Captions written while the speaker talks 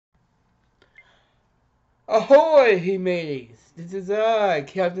Ahoy, he mateys! This is I,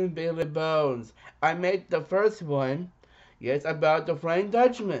 Captain Bailey Bones. I made the first one, yes, about the Flying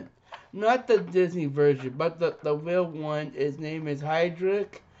Dutchman. Not the Disney version, but the real one. His name is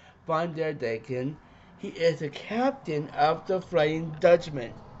Heinrich von der Decken. He is the captain of the Flying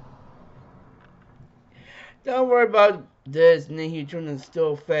Dutchman. Don't worry about Disney. He's trying to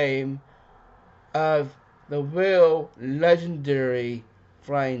steal fame of the real legendary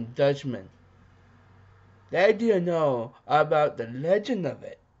Flying Dutchman. They didn't know about the legend of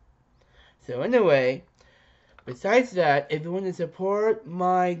it. So anyway, besides that, if you want to support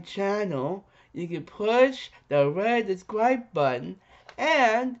my channel, you can push the red subscribe button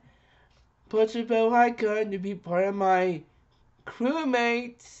and push the bell icon to be part of my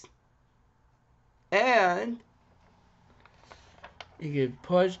crewmates. And you can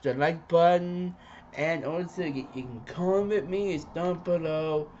push the like button, and also you can comment me, it's down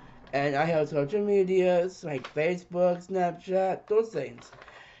below. And I have social medias like Facebook, Snapchat, those things.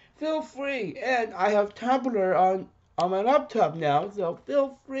 Feel free, and I have Tumblr on my laptop now, so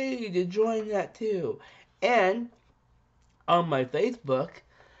feel free to join that too. And on my Facebook,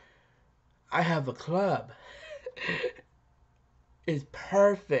 I have a club. It's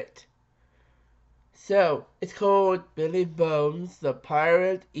perfect. So it's called Billy Bones, the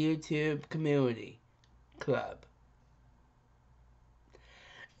Pirate YouTube Community Club.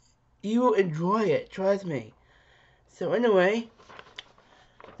 You will enjoy it, trust me. So anyway,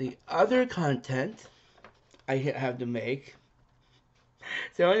 the other content I have to make.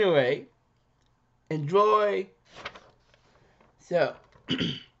 So anyway, enjoy. So,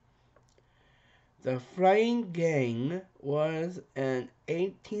 the Flying Gang was an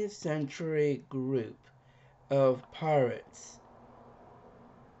 18th century group of pirates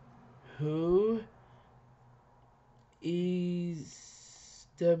who established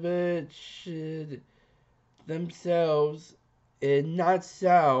themselves in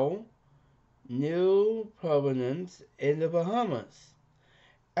Nassau, New Providence, in the Bahamas.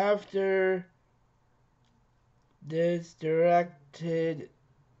 After this direction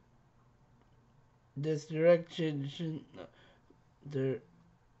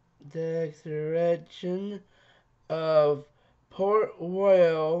of Port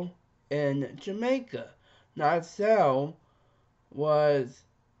Royal in Jamaica, Nassau was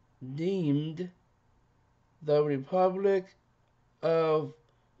deemed the Republic of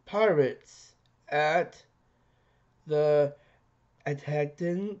Pirates at the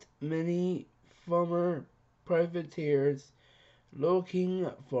attracted many former privateers looking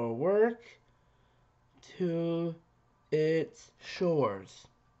for work to its shores.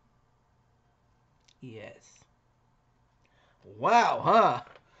 Yes. Wow, huh?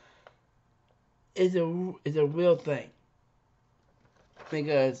 It's a real thing.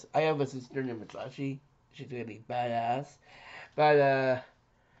 Because I have a sister named Masashi. She's really badass. But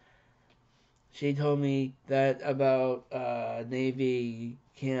she told me that about Navy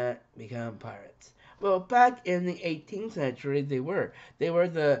can't become pirates. Well, back in the 18th century, they were. They were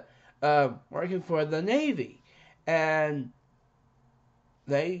the working for the Navy, and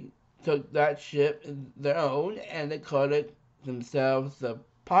they took that ship their own, and they called it themselves the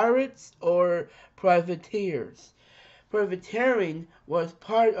pirates or privateers. Privateering was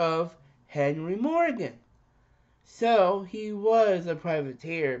part of Henry Morgan. So he was a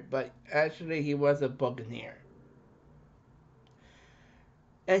privateer, but actually he was a buccaneer.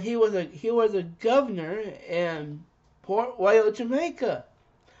 And he was a governor in Port Royal, Jamaica.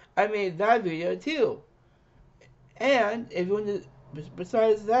 I made that video too. And if you want to,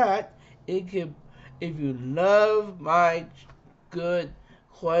 besides that, it could, if you love my good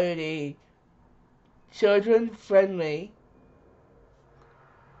quality, children friendly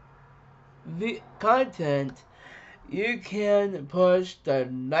content, you can push the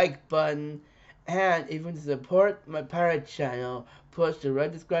like button, and if you want to support my pirate channel, push the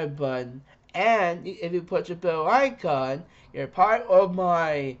red subscribe button, and if you push the bell icon, you're part of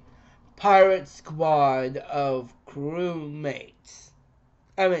my pirate squad of crewmates.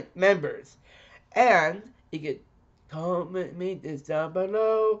 I mean, members. And you can comment me this down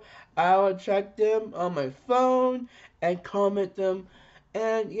below. I'll check them on my phone and comment them.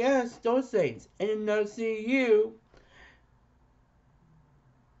 And yes, those things. And I'll see you.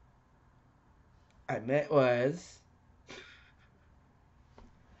 I meant was,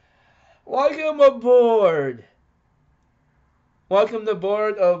 welcome aboard. Welcome to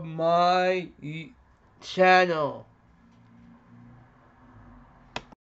board of my channel.